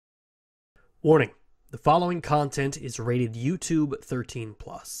Warning: the following content is rated YouTube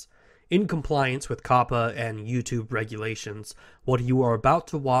 13+. In compliance with COPPA and YouTube regulations, what you are about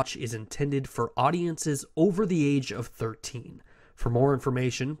to watch is intended for audiences over the age of 13. For more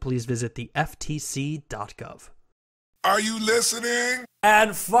information, please visit the ftc.gov. Are you listening?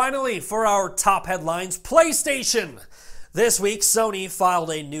 And finally, for our top headlines, PlayStation! This week, Sony filed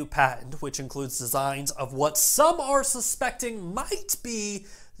a new patent, which includes designs of what some are suspecting might be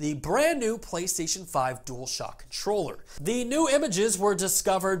the brand new PlayStation 5 DualShock Controller. The new images were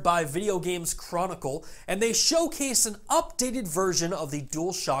discovered by Video Games Chronicle, and they showcase an updated version of the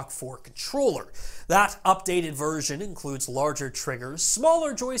DualShock 4 controller. That updated version includes larger triggers,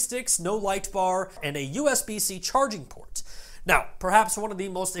 smaller joysticks, no light bar, and a USB-C charging port. Now, perhaps one of the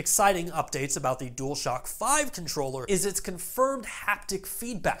most exciting updates about the DualShock 5 controller is its confirmed haptic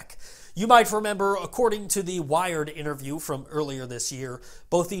feedback. You might remember, according to the Wired interview from earlier this year,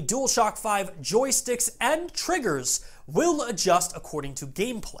 both the DualShock 5 joysticks and triggers will adjust according to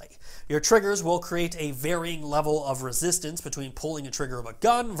gameplay. Your triggers will create a varying level of resistance between pulling a trigger of a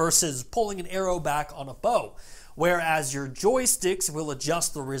gun versus pulling an arrow back on a bow, whereas your joysticks will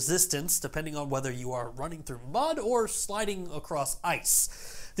adjust the resistance depending on whether you are running through mud or sliding across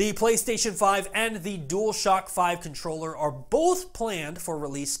ice. The PlayStation 5 and the DualShock 5 controller are both planned for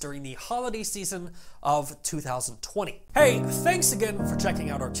release during the holiday season of 2020. Hey, thanks again for checking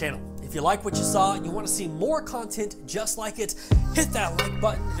out our channel. If you like what you saw and you want to see more content just like it, hit that like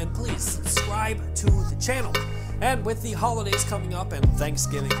button and please subscribe to the channel. And with the holidays coming up and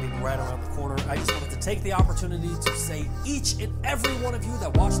Thanksgiving being right around the corner, I just wanted to take the opportunity to say each and every one of you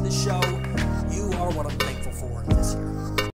that watch this show, you are what I'm thankful for this year.